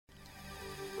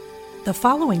The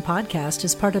following podcast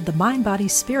is part of the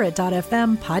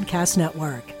MindBodySpirit.fm podcast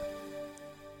network.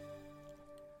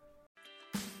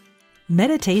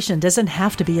 Meditation doesn't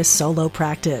have to be a solo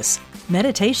practice.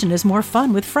 Meditation is more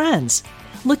fun with friends.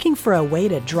 Looking for a way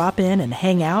to drop in and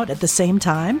hang out at the same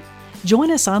time? Join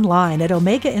us online at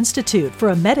Omega Institute for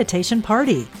a meditation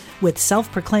party with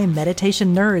self-proclaimed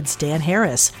meditation nerds Dan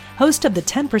Harris, host of the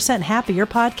 10% Happier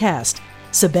podcast,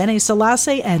 Sebene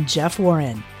Selassie, and Jeff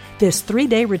Warren. This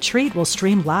 3-day retreat will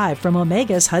stream live from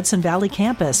Omega's Hudson Valley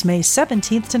campus May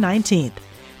 17th to 19th.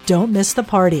 Don't miss the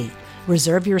party.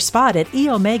 Reserve your spot at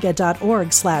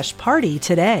eomega.org/party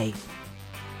today.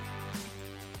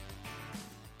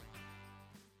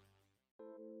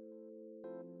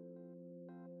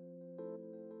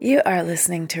 You are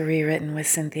listening to Rewritten with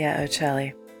Cynthia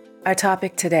Ochelli. Our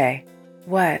topic today,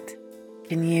 what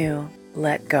can you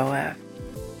let go of?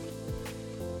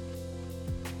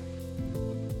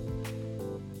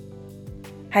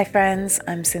 Hi friends,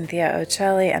 I'm Cynthia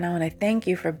Ochelli and I want to thank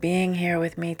you for being here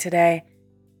with me today.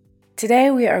 Today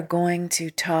we are going to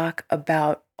talk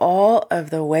about all of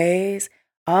the ways,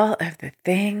 all of the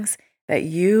things that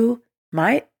you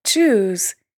might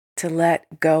choose to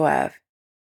let go of.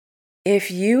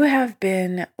 If you have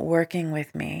been working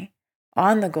with me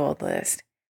on the gold list,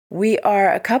 we are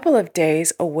a couple of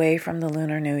days away from the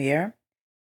Lunar New Year,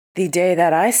 the day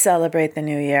that I celebrate the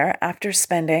New Year after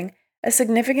spending a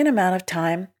significant amount of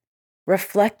time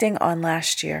reflecting on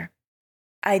last year,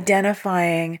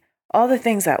 identifying all the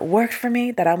things that worked for me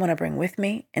that I want to bring with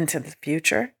me into the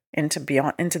future, into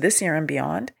this year and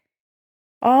beyond,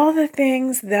 all the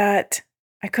things that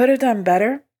I could have done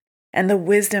better and the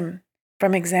wisdom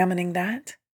from examining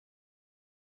that,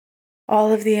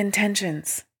 all of the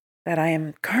intentions that I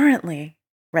am currently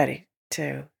ready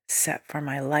to set for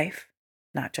my life,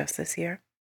 not just this year,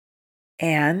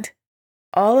 and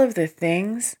all of the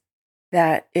things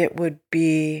that it would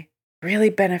be really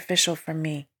beneficial for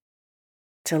me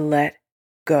to let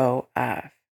go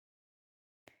of.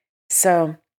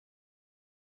 So,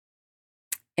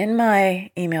 in my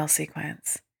email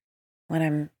sequence, when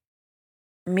I'm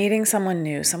meeting someone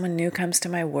new comes to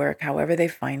my work, however they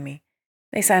find me,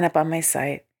 they sign up on my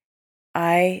site,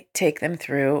 I take them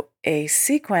through a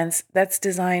sequence that's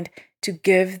designed to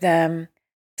give them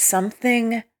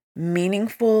something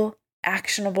meaningful,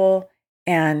 actionable,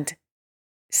 and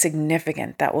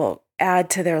significant that will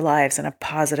add to their lives in a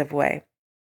positive way.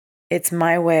 It's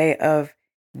my way of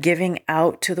giving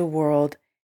out to the world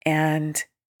and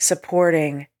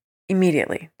supporting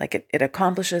immediately. Like it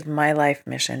accomplishes my life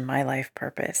mission, my life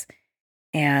purpose.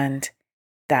 And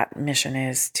that mission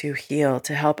is to heal,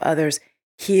 to help others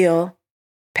heal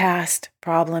past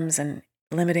problems and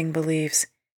limiting beliefs,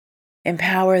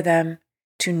 empower them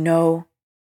to know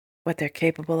what they're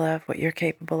capable of, what you're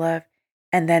capable of,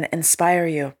 and then inspire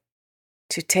you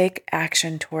to take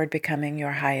action toward becoming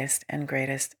your highest and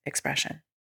greatest expression.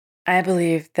 I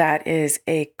believe that is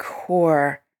a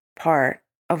core part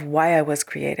of why I was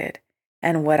created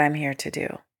and what I'm here to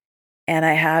do. And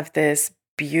I have this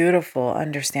beautiful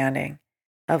understanding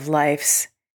of life's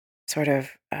sort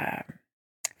of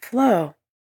flow.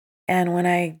 And when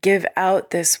I give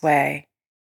out this way,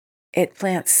 it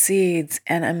plants seeds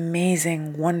and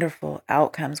amazing, wonderful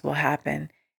outcomes will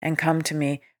happen and come to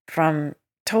me from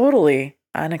totally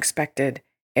unexpected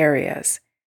areas.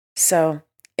 So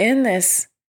in this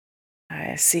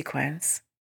sequence,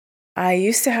 I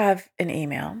used to have an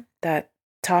email that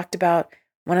talked about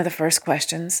one of the first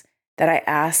questions that I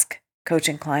ask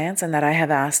coaching clients and that I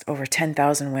have asked over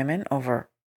 10,000 women over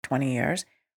 20 years.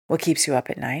 What keeps you up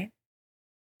at night?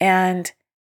 And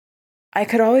I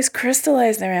could always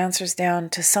crystallize their answers down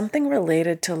to something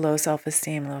related to low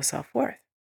self-esteem, low self-worth.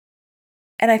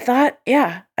 And I thought,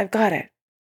 yeah, I've got it.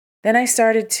 Then I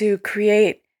started to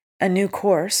create a new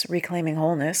course, Reclaiming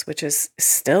Wholeness, which is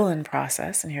still in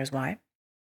process, and here's why.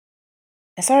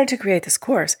 I started to create this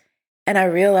course, and I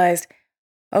realized,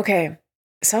 okay,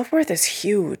 self-worth is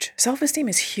huge. Self-esteem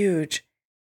is huge.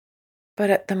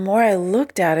 But the more I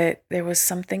looked at it, there was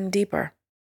something deeper,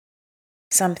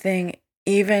 something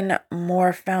even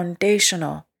more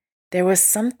foundational. There was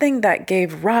something that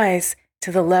gave rise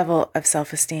to the level of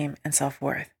self-esteem and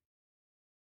self-worth.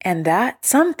 And that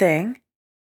something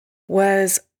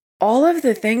was all of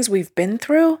the things we've been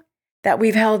through that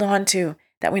we've held on to,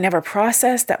 that we never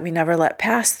processed, that we never let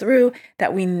pass through,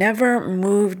 that we never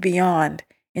moved beyond.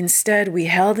 Instead, we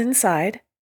held inside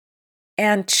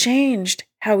and changed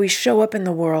how we show up in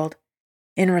the world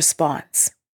in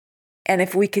response. And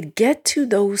if we could get to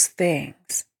those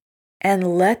things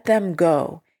and let them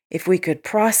go, if we could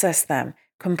process them,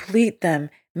 complete them,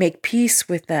 make peace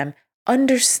with them,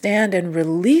 understand and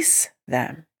release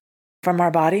them from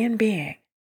our body and being,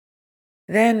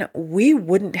 then we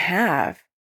wouldn't have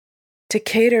to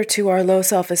cater to our low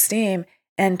self-esteem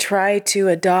and try to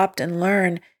adopt and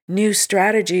learn new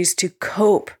strategies to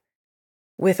cope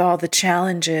with all the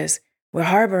challenges we're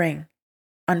harboring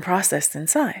unprocessed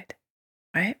inside,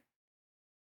 right?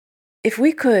 If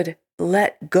we could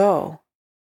let go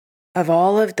of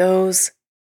all of those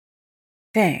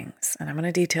things, and I'm going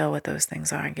to detail what those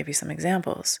things are and give you some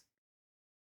examples,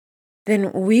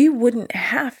 then we wouldn't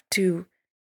have to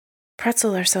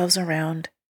pretzel ourselves around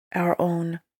our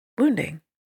own wounding,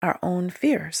 our own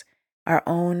fears, our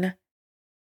own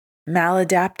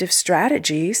maladaptive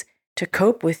strategies to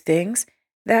cope with things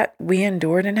that we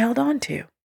endured and held on to,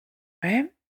 right?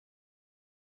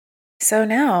 So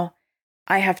now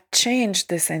I have changed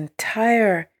this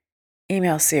entire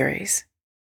email series.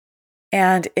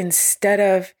 And instead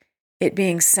of it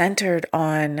being centered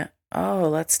on,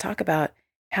 let's talk about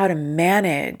how to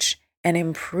manage and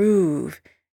improve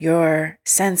your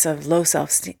sense of low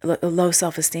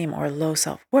self-esteem or low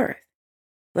self-worth.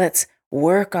 Let's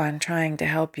work on trying to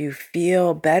help you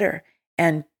feel better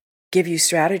and give you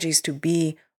strategies to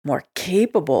be more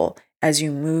capable as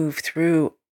you move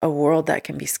through a world that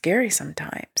can be scary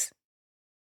sometimes.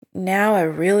 Now I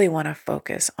really want to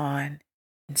focus on,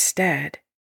 instead,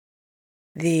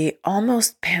 the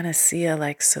almost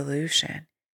panacea-like solution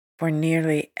for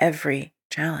nearly every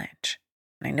challenge.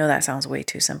 And I know that sounds way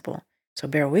too simple, so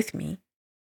bear with me.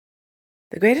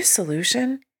 The greatest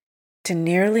solution to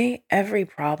nearly every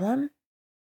problem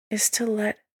is to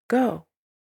let go.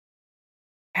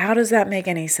 How does that make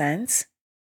any sense?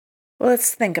 Well,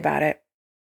 let's think about it.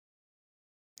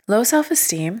 Low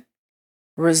self-esteem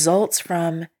results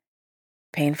from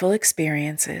painful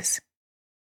experiences,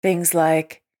 things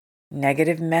like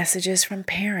negative messages from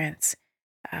parents,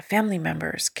 family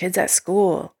members, kids at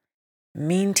school,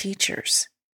 mean teachers.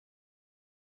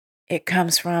 It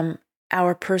comes from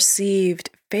our perceived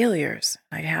failures.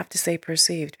 I have to say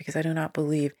perceived because I do not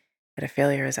believe that a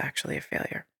failure is actually a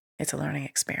failure. It's a learning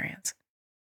experience.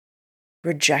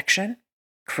 Rejection,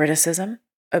 criticism,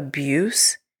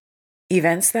 abuse,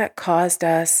 events that caused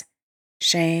us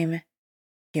shame,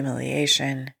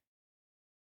 humiliation,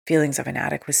 feelings of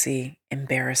inadequacy,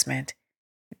 embarrassment.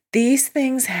 These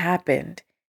things happened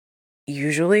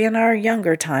usually in our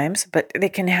younger times, but they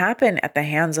can happen at the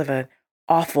hands of an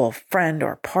awful friend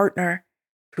or partner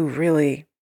who really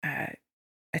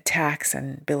attacks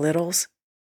and belittles,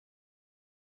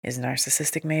 is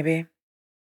narcissistic maybe.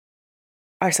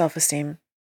 Our self-esteem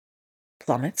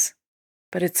plummets,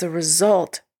 but it's a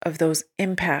result of those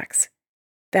impacts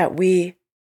that we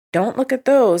don't look at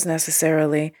those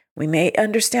necessarily. We may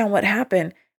understand what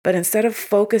happened, but instead of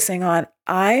focusing on,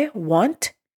 I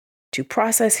want to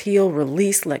process, heal,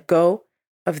 release, let go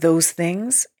of those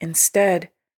things, instead,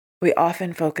 we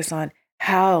often focus on,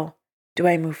 how do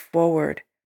I move forward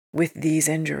with these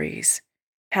injuries?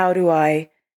 How do I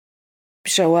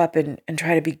show up and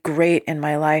try to be great in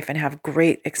my life and have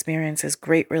great experiences,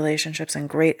 great relationships, and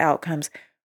great outcomes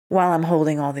while I'm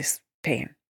holding all this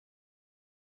pain?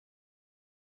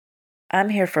 I'm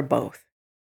here for both.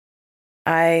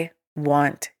 I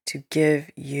want to give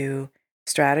you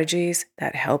strategies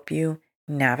that help you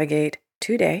navigate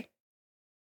today,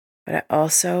 but I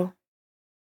also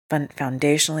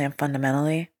foundationally and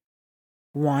fundamentally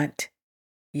want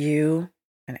you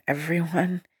and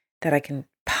everyone that I can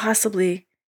possibly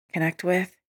connect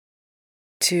with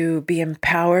to be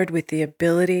empowered with the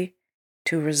ability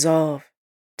to resolve,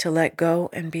 to let go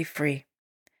and be free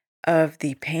of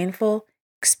the painful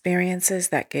experiences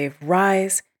that gave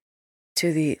rise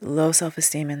to the low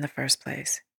self-esteem in the first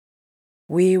place.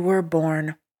 We were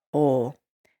born whole.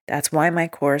 That's why my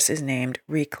course is named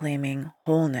Reclaiming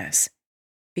Wholeness,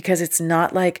 because it's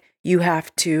not like you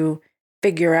have to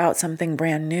figure out something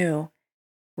brand new.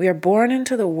 We are born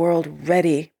into the world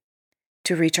ready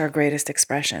to reach our greatest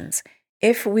expressions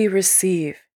if we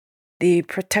receive the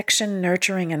protection,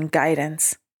 nurturing, and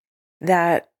guidance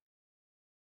that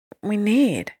we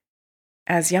need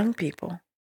as young people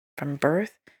from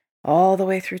birth all the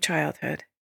way through childhood.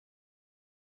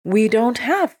 We don't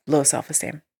have low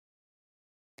self-esteem.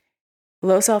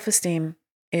 Low self-esteem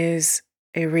is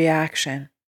a reaction,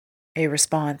 a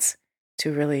response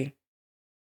to really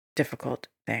difficult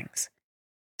things.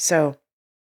 So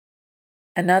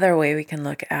another way we can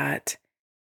look at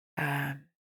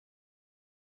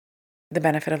the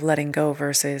benefit of letting go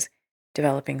versus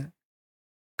developing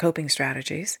coping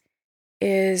strategies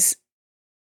is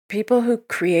people who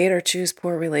create or choose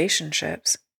poor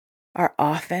relationships are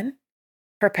often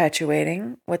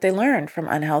perpetuating what they learned from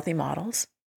unhealthy models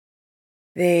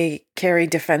They carry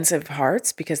defensive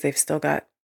hearts because they've still got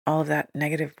all of that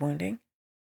negative wounding.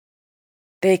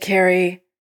 They carry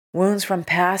wounds from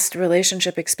past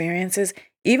relationship experiences,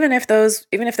 even if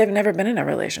they've never been in a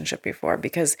relationship before,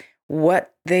 because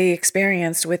what they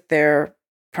experienced with their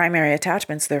primary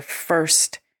attachments, their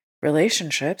first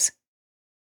relationships,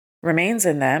 remains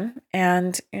in them.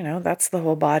 And, that's the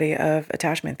whole body of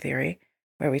attachment theory,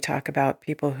 where we talk about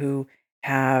people who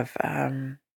have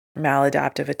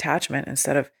maladaptive attachment.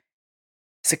 Instead of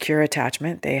secure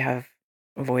attachment, they have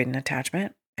avoidant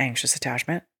attachment, anxious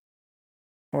attachment,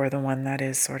 or the one that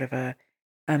is sort of a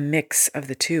mix of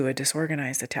the two, a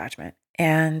disorganized attachment.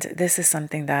 And this is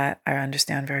something that I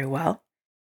understand very well.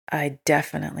 I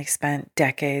definitely spent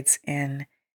decades in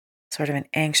sort of an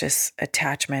anxious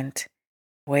attachment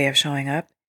way of showing up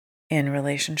in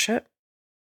relationship.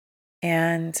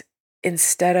 And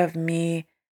instead of me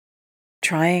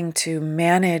trying to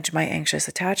manage my anxious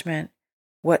attachment,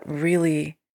 what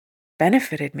really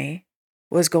benefited me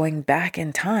was going back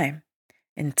in time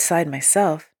inside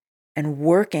myself and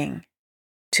working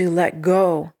to let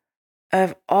go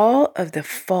of all of the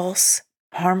false,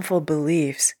 harmful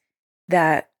beliefs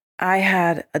that I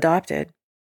had adopted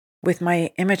with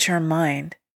my immature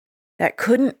mind that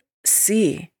couldn't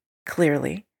see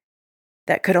clearly,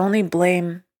 that could only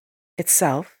blame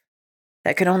itself,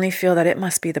 that could only feel that it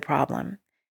must be the problem,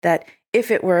 that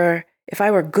if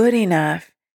I were good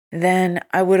enough, then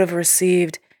I would have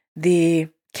received the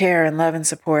care and love and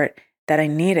support that I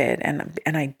needed, and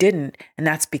I didn't, and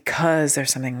that's because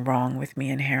there's something wrong with me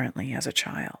inherently as a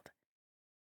child.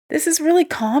 This is really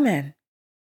common.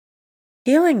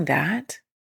 Healing that,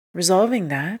 resolving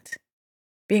that,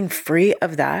 being free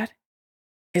of that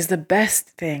is the best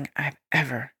thing I've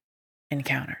ever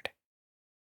encountered.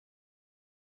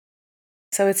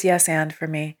 So it's yes and for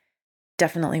me.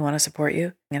 Definitely want to support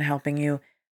you in helping you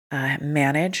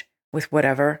manage with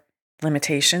whatever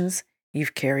limitations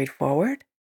you've carried forward.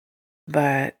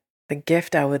 But the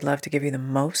gift I would love to give you the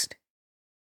most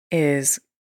is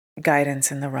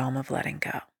guidance in the realm of letting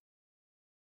go.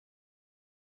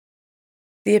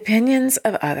 The opinions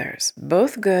of others,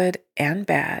 both good and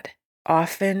bad,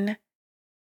 often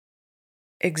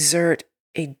exert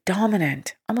a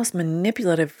dominant, almost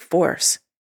manipulative force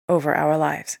over our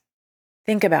lives.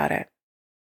 Think about it.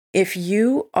 If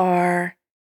you are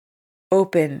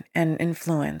open and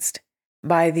influenced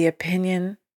by the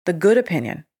opinion, the good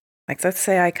opinion, like let's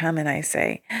say I come and I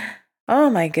say, oh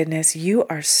my goodness, you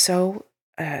are so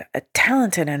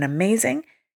talented and amazing.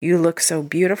 You look so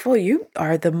beautiful. You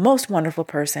are the most wonderful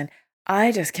person.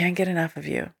 I just can't get enough of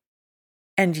you.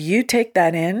 And you take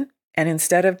that in, and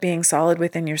instead of being solid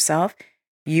within yourself,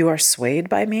 you are swayed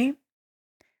by me.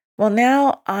 Well,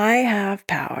 now I have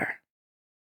power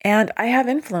and I have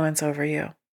influence over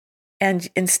you. And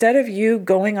instead of you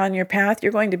going on your path,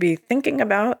 you're going to be thinking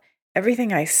about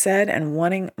everything I said and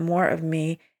wanting more of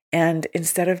me. And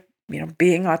instead of,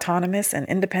 being autonomous and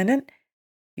independent,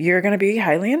 you're going to be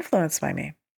highly influenced by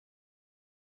me.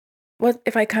 What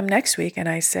if I come next week and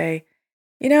I say,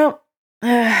 gosh,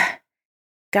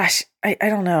 I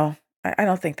don't know. I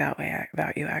don't think that way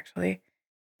about you, actually.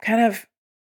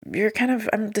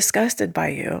 I'm disgusted by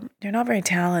you. You're not very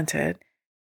talented.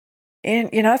 And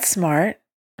you're not smart.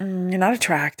 You're not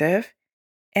attractive.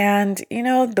 And,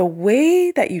 the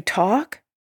way that you talk,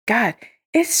 God,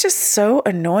 it's just so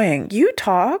annoying. You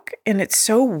talk and it's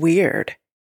so weird.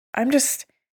 I just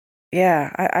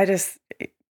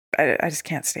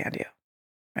can't stand you.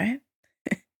 Right?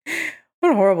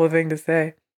 What a horrible thing to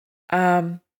say.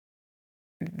 That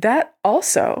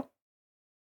also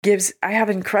if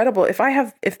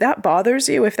that bothers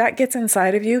you, if that gets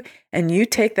inside of you and you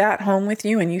take that home with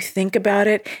you and you think about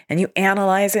it and you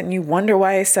analyze it and you wonder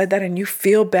why I said that and you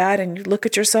feel bad and you look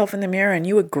at yourself in the mirror and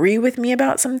you agree with me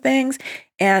about some things,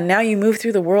 and now you move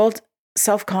through the world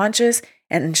self-conscious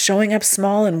and showing up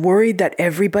small and worried that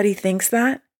everybody thinks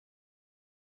that,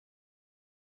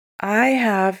 I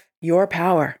have your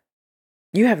power.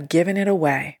 You have given it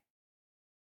away.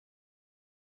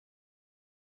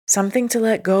 Something to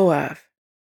let go of.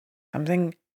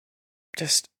 Something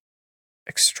just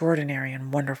extraordinary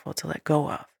and wonderful to let go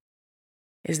of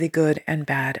is the good and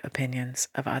bad opinions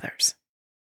of others.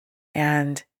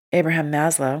 And Abraham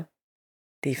Maslow,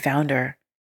 the founder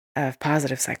of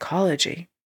positive psychology,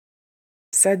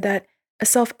 said that a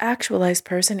self-actualized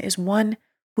person is one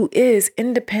who is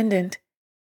independent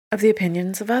of the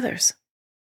opinions of others.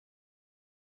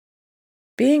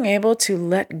 Being able to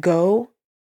let go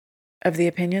of the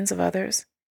opinions of others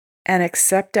and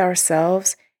accept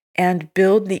ourselves and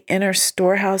build the inner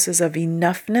storehouses of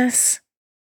enoughness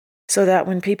So that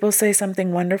when people say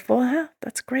something wonderful,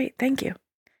 that's great, thank you.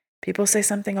 People say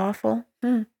something awful,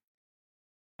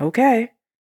 okay.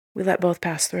 We let both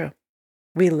pass through.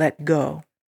 We let go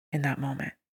in that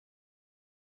moment.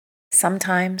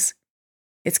 Sometimes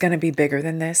it's going to be bigger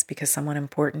than this because someone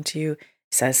important to you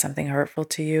says something hurtful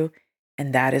to you,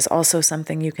 and that is also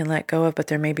something you can let go of, but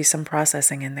there may be some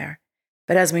processing in there.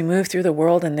 But as we move through the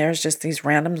world and there's just these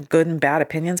random good and bad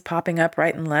opinions popping up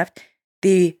right and left,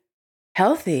 the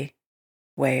healthiest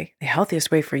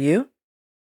way for you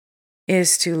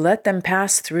is to let them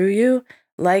pass through you,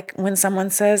 like when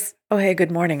someone says, oh, hey, good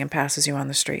morning, and passes you on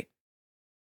the street.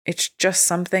 It's just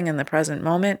something in the present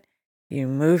moment. You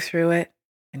move through it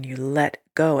and you let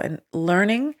go. And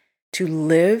learning to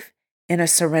live in a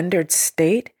surrendered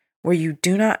state where you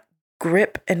do not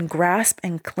grip and grasp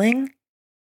and cling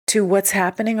to what's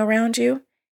happening around you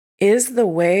is the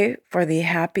way for the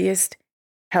happiest,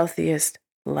 healthiest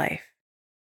life.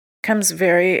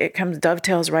 It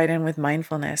dovetails right in with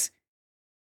mindfulness.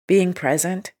 Being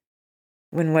present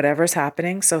when whatever's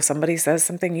happening. So somebody says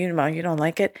something, you don't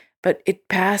like it, but it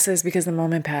passes because the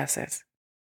moment passes.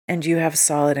 And you have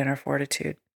solid inner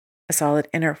fortitude, a solid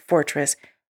inner fortress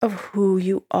of who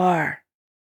you are.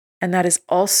 And that is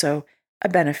also a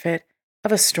benefit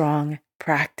of a strong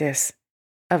practice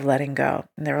of letting go.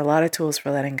 And there are a lot of tools for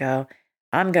letting go.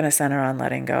 I'm going to center on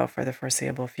letting go for the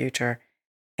foreseeable future.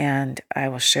 And I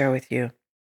will share with you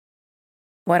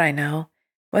what I know,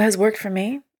 what has worked for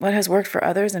me, what has worked for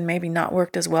others, and maybe not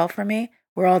worked as well for me.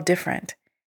 We're all different.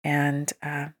 And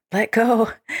let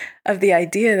go of the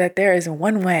idea that there is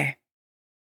one way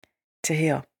to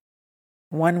heal,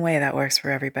 one way that works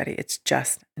for everybody. It's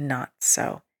just not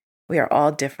so. We are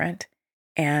all different.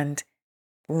 And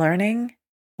learning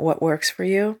what works for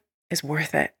you is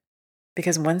worth it.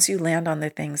 Because once you land on the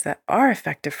things that are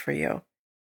effective for you,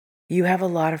 you have a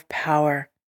lot of power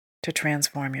to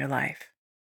transform your life.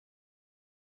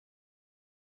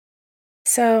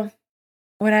 So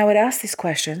when I would ask these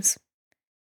questions,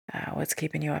 what's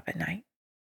keeping you up at night?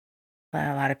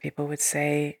 A lot of people would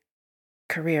say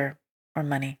career or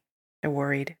money. They're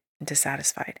worried and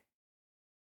dissatisfied.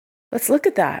 Let's look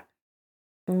at that.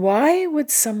 Why would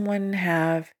someone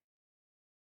have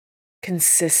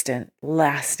consistent,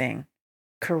 lasting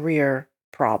career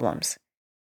problems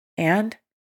and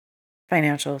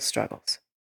financial struggles?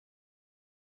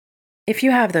 If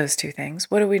you have those two things,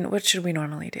 what should we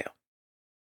normally do?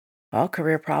 Well,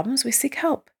 career problems, we seek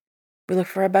help. We look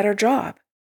for a better job.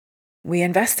 We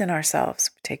invest in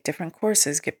ourselves, we take different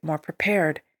courses, get more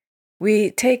prepared.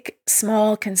 We take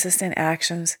small, consistent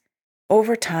actions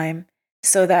over time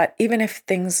so that even if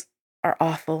things are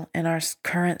awful in our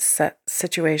current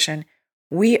situation,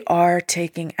 we are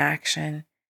taking action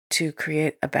to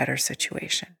create a better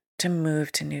situation, to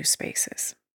move to new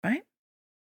spaces, right?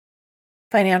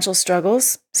 Financial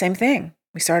struggles, same thing.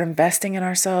 We start investing in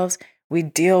ourselves. We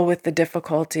deal with the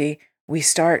difficulty. We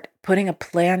start putting a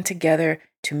plan together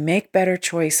to make better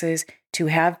choices, to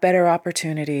have better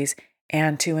opportunities,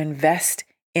 and to invest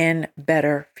in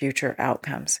better future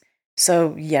outcomes.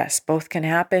 So yes, both can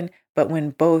happen, but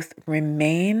when both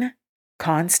remain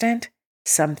constant,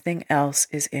 something else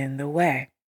is in the way.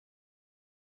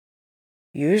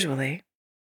 Usually,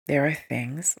 there are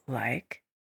things like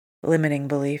limiting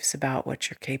beliefs about what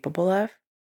you're capable of,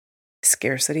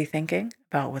 scarcity thinking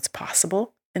about what's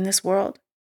possible in this world,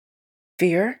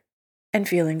 fear, and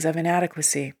feelings of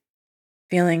inadequacy,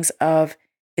 feelings of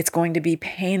it's going to be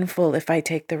painful if I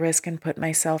take the risk and put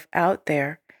myself out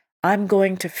there. I'm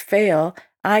going to fail.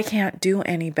 I can't do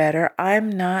any better. I'm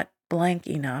not blank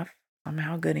enough. I'm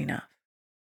how good enough.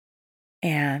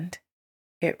 And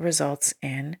it results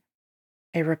in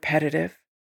a repetitive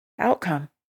outcome.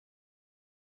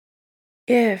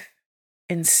 If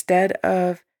instead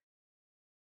of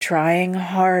trying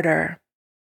harder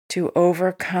to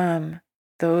overcome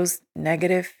those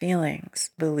negative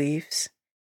feelings, beliefs,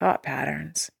 thought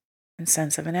patterns, and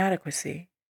sense of inadequacy,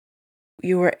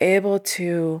 you were able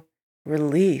to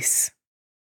release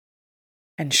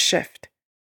and shift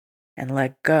and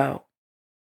let go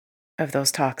of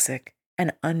those toxic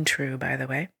and untrue, by the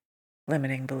way,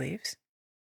 limiting beliefs.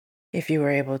 If you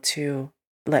were able to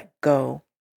let go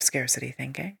of scarcity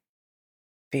thinking,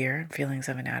 fear, and feelings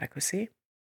of inadequacy,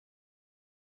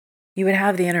 you would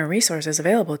have the inner resources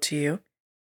available to you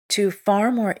to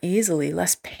far more easily,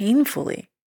 less painfully,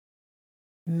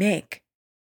 make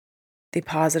the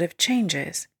positive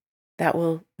changes that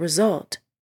will result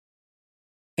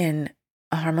in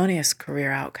a harmonious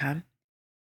career outcome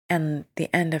and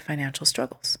the end of financial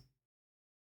struggles.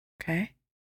 Okay?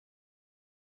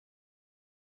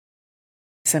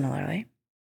 Similarly,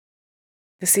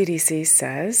 the CDC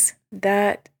says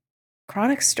that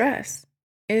chronic stress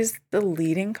is the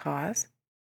leading cause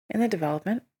in the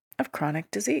development of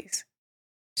chronic disease.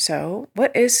 So,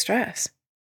 what is stress?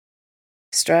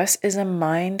 Stress is a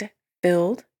mind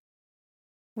filled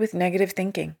with negative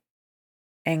thinking,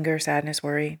 anger, sadness,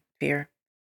 worry, fear.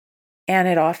 And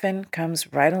it often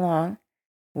comes right along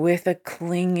with a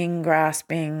clinging,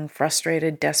 grasping,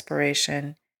 frustrated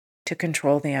desperation to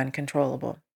control the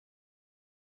uncontrollable.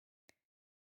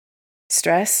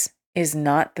 Stress is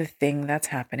not the thing that's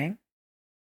happening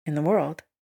in the world.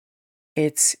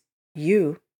 It's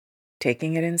you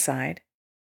taking it inside,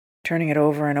 turning it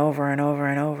over and over and over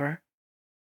and over,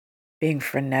 being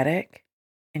frenetic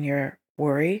in your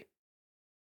worry,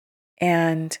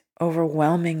 and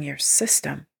overwhelming your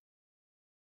system,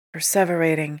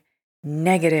 perseverating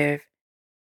negative,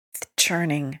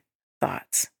 churning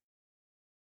thoughts.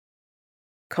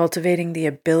 Cultivating the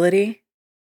ability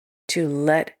to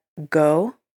let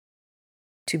go,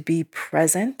 to be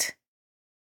present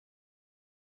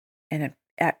and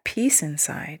at peace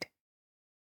inside,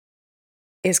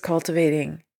 is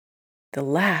cultivating the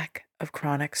lack of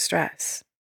chronic stress.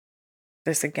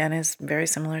 This again is very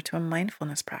similar to a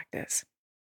mindfulness practice.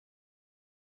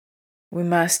 We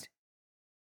must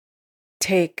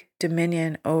take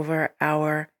dominion over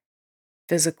our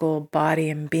physical body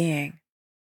and being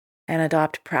and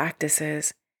adopt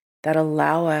practices that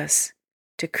allow us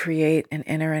to create an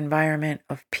inner environment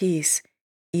of peace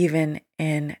even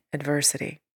in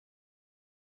adversity.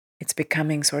 It's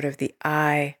becoming sort of the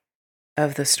eye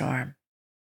of the storm.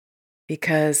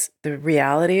 Because the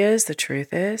reality is, the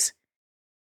truth is,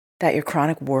 that your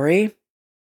chronic worry,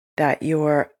 that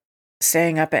you're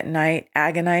staying up at night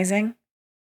agonizing,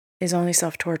 is only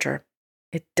self-torture.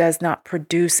 It does not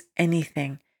produce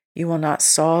anything. You will not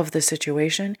solve the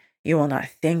situation. You will not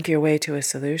think your way to a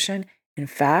solution. In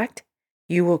fact,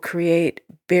 you will create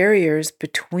barriers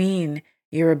between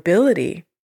your ability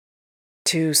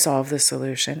to solve the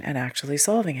solution and actually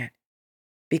solving it,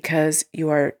 because you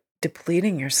are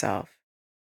depleting yourself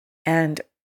and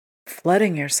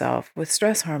flooding yourself with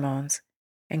stress hormones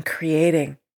and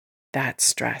creating that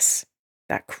stress,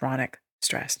 that chronic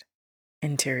stressed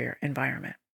interior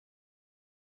environment.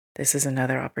 This is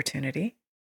another opportunity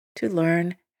to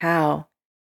learn how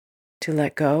to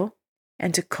let go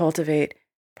and to cultivate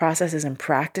processes and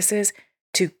practices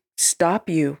to stop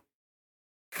you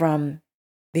from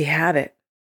the habit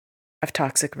of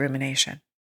toxic rumination.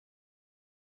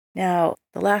 Now,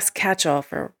 the last catch-all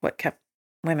for what kept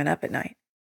women up at night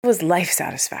was life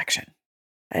satisfaction.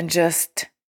 I'm just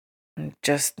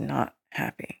not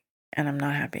happy, and I'm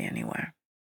not happy anywhere.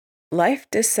 Life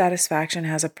dissatisfaction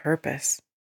has a purpose.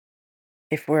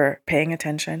 If we're paying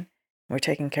attention, we're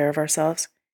taking care of ourselves,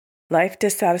 life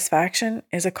dissatisfaction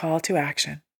is a call to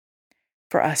action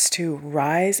for us to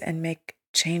rise and make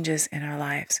changes in our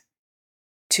lives,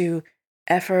 to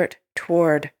effort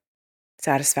toward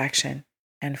satisfaction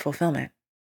and fulfillment.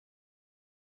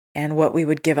 And what we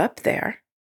would give up there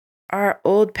are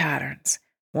old patterns,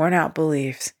 worn out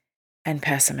beliefs, and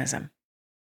pessimism.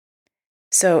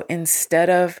 So instead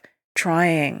of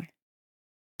trying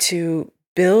to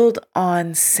build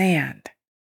on sand,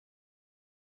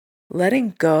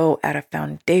 letting go at a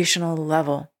foundational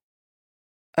level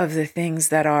of the things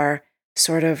that are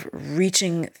sort of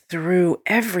reaching through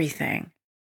everything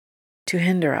to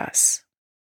hinder us,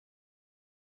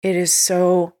 it is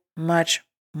so much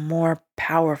more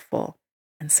powerful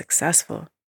and successful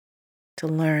to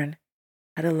learn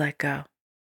how to let go.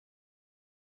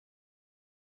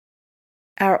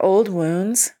 Our old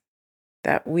wounds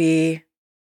that we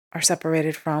are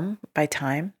separated from by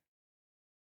time,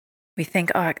 we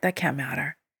think, oh, that can't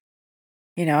matter.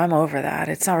 I'm over that.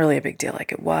 It's not really a big deal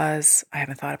like it was. I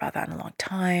haven't thought about that in a long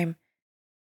time.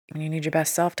 When you need your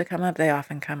best self to come up, they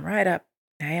often come right up.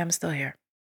 Hey, I'm still here.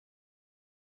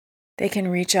 They can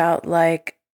reach out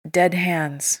like dead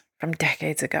hands from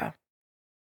decades ago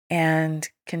and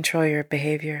control your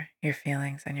behavior, your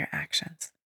feelings, and your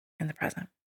actions in the present.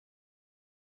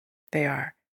 They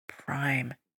are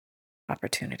prime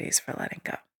opportunities for letting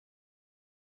go.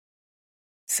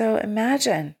 So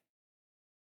imagine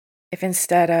if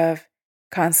instead of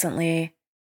constantly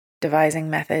devising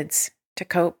methods to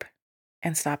cope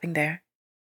and stopping there,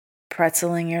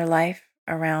 pretzeling your life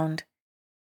around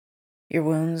your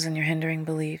wounds and your hindering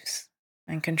beliefs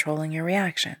and controlling your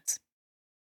reactions,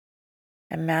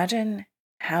 imagine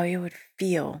how you would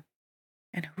feel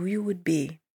and who you would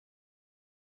be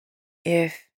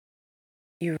if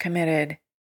you committed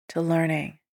to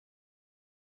learning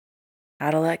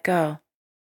how to let go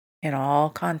in all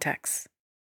contexts.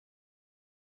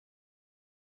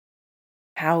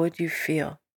 How would you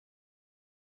feel?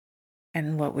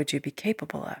 And what would you be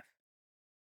capable of?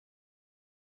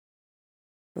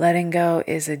 Letting go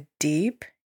is a deep,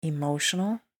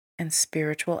 emotional, and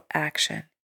spiritual action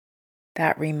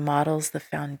that remodels the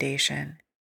foundation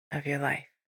of your life.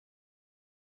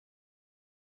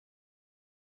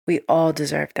 We all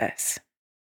deserve this.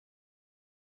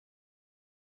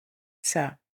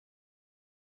 So,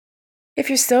 if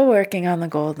you're still working on the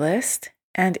gold list,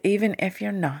 and even if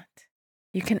you're not,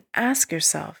 you can ask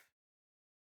yourself,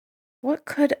 what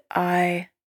could I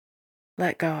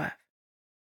let go of?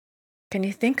 Can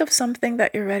you think of something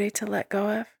that you're ready to let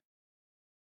go of?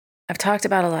 I've talked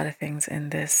about a lot of things in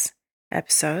this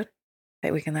episode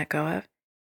that we can let go of,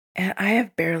 and I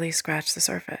have barely scratched the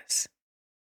surface.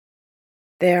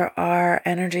 There are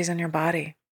energies in your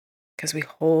body, because we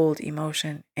hold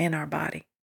emotion in our body,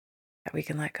 that we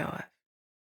can let go of.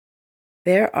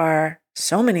 There are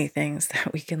so many things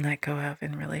that we can let go of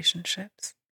in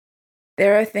relationships.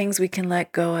 There are things we can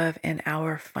let go of in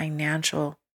our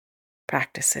financial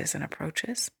practices and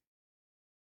approaches.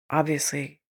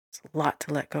 Obviously, there's a lot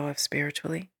to let go of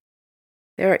spiritually.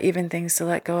 There are even things to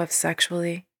let go of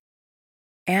sexually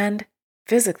and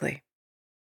physically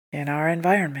in our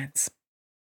environments,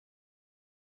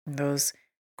 in those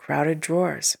crowded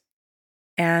drawers.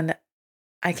 And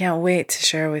I can't wait to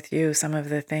share with you some of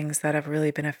the things that have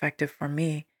really been effective for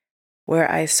me,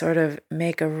 where I sort of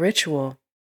make a ritual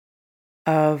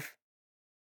of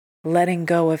letting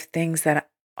go of things that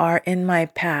are in my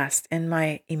past, in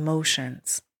my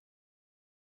emotions,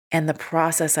 and the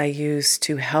process I use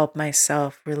to help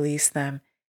myself release them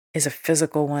is a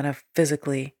physical one of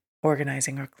physically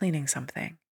organizing or cleaning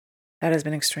something. That has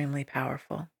been extremely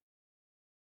powerful.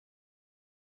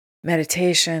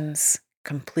 Meditations,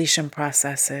 completion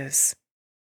processes,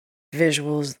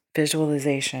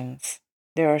 visualizations.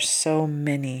 There are so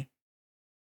many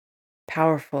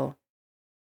powerful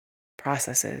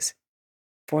processes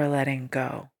for letting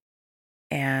go.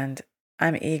 And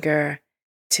I'm eager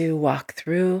to walk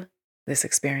through this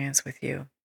experience with you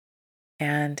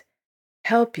and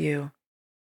help you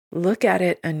look at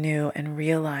it anew and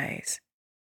realize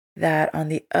that on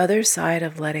the other side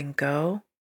of letting go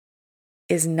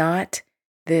is not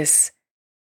this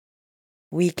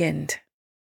weakened,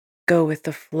 go with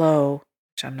the flow,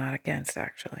 which I'm not against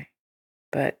actually,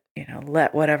 but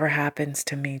let whatever happens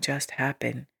to me just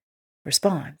happen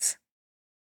response.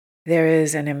 There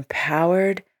is an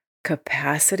empowered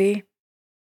capacity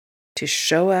to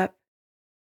show up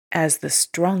as the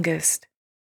strongest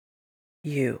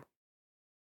you.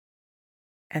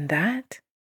 And that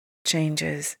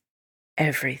changes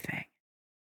everything.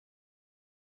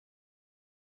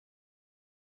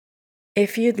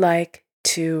 If you'd like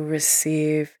to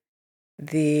receive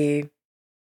the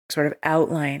sort of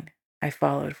outline I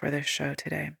followed for this show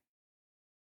today,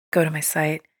 go to my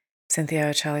site,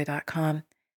 CynthiaOcelli.com,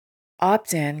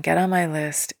 opt in, get on my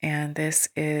list, and this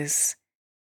is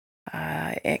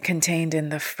it contained in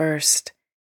the first,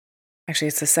 actually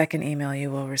it's the second email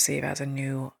you will receive as a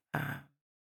new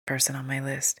person on my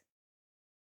list.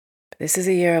 But this is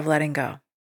a year of letting go.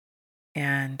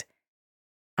 And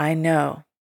I know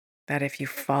that if you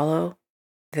follow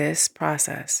this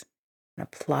process and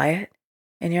apply it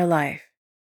in your life,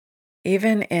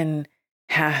 even in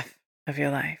half of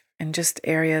your life, in just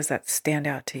areas that stand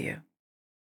out to you,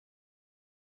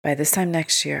 by this time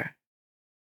next year,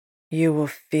 you will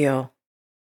feel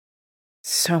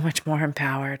so much more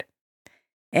empowered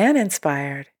and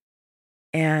inspired,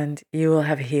 and you will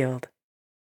have healed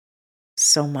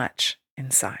so much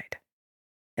inside.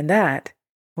 And that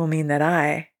will mean that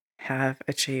I have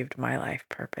achieved my life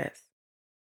purpose.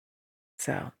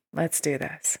 So let's do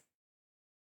this.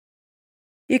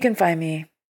 You can find me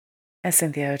at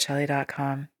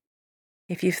CynthiaOcelli.com.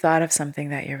 If you've thought of something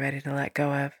that you're ready to let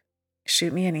go of,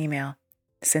 shoot me an email,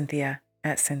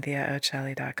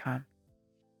 Cynthia@CynthiaOcelli.com.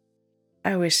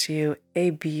 I wish you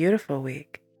a beautiful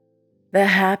week, the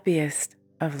happiest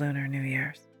of Lunar New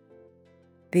Year's,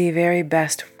 the very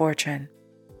best fortune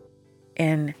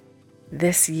in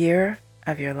this year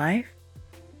of your life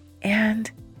and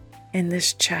in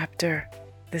this chapter,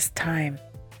 this time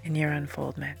in your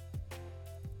unfoldment.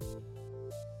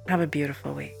 Have a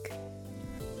beautiful week.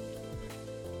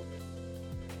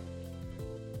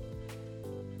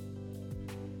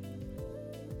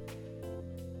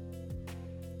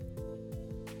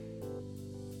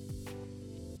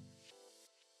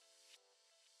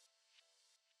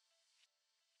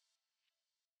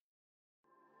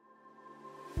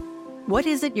 What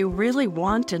is it you really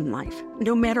want in life?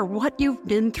 No matter what you've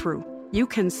been through, you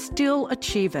can still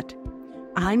achieve it.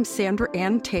 I'm Sandra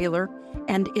Ann Taylor,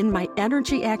 and in my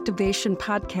Energy Activation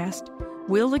podcast,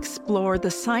 We'll explore the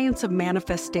science of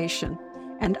manifestation,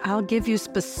 and I'll give you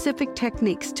specific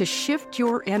techniques to shift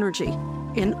your energy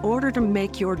in order to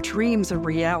make your dreams a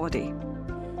reality.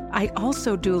 I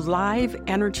also do live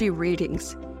energy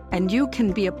readings, and you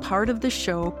can be a part of the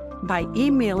show by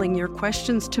emailing your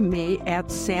questions to me at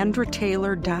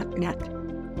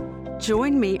sandrataylor.net.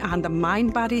 Join me on the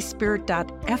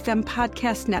mindbodyspirit.fm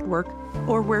podcast network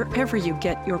or wherever you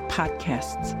get your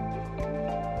podcasts.